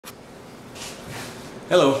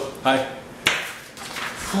Hello, hi.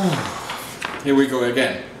 Here we go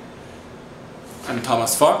again. I'm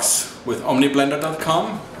Thomas Fox with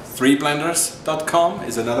OMNIBlender.com. 3blenders.com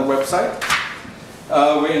is another website.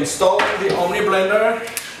 We're installing the OMNI Blender.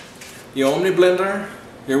 The OMNI Blender.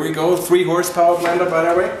 Here we go. 3 horsepower blender,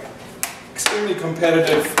 by the way. Extremely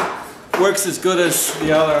competitive. Works as good as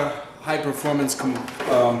the other high performance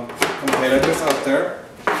competitors out there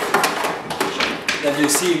that you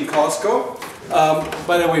see in Costco.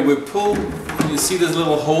 By the way, we pull, you see this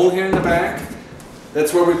little hole here in the back?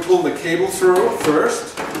 That's where we pull the cable through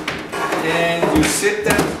first. And you sit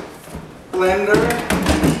that blender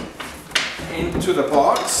into the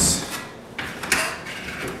box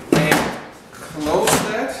and close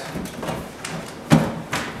that.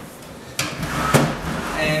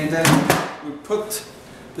 And then we put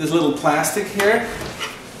this little plastic here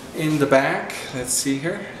in the back. Let's see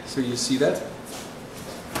here. So you see that?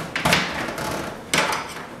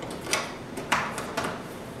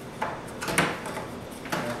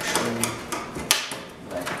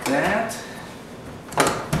 That.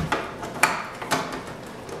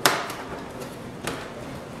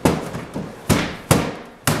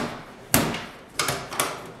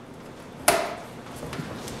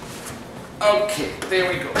 Okay,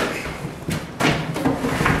 there we go.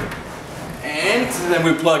 And then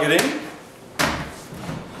we plug it in.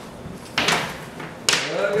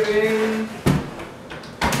 Plug it in.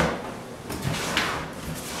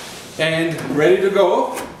 And ready to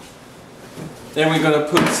go. Then we're going to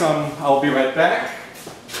put some, I'll be right back.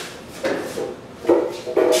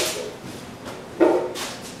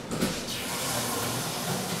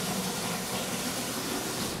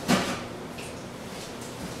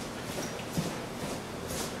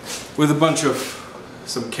 With a bunch of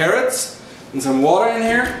some carrots and some water in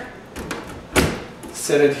here.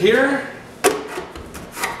 Set it here.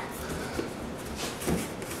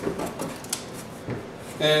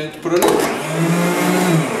 And put it on.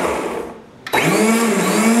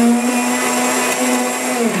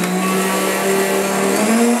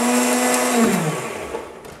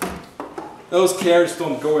 Those carrots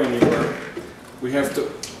don't go anywhere. We have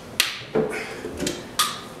to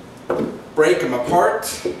break them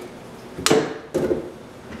apart.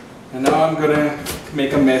 And now I'm gonna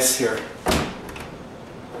make a mess here.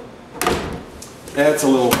 That's a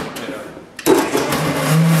little